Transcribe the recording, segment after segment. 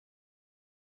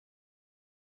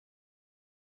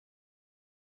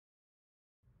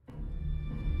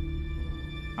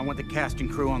I want the cast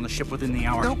and crew on the ship within the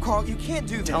hour. No, Carl, you can't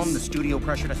do this. Tell them the studio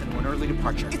pressured us into an early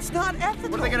departure. It's not ethical.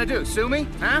 What are they gonna do, sue me?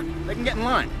 Huh? They can get in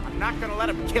line. I'm not gonna let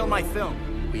them kill my film.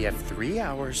 We have 3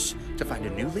 hours to find a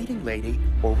new leading lady,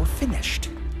 or we're finished.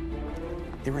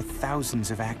 There are thousands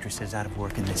of actresses out of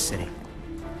work in this city.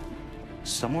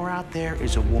 Somewhere out there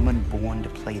is a woman born to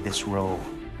play this role.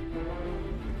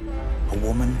 A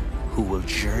woman who will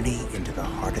journey into the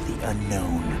heart of the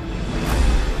unknown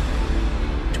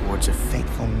towards a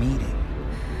fateful meeting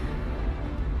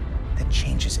that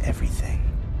changes everything.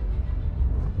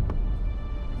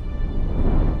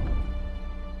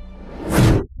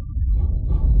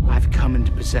 I've come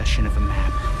into possession of a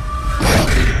map.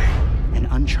 An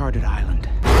uncharted island.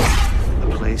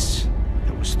 A place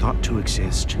that was thought to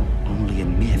exist only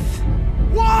in myth.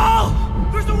 Wall!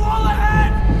 There's a wall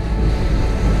ahead!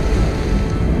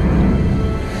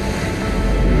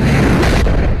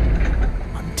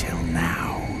 Until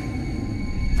now.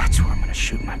 That's where I'm gonna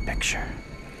shoot my picture.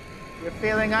 You're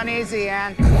feeling uneasy,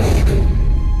 Ann.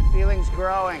 The feeling's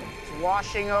growing. It's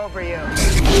washing over you.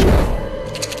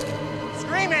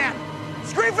 Scream, Ann!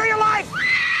 Scream for your life!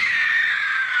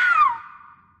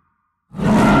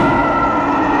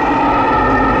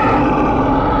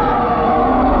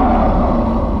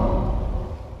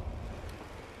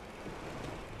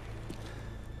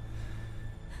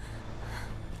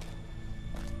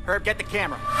 Herb, get the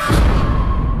camera.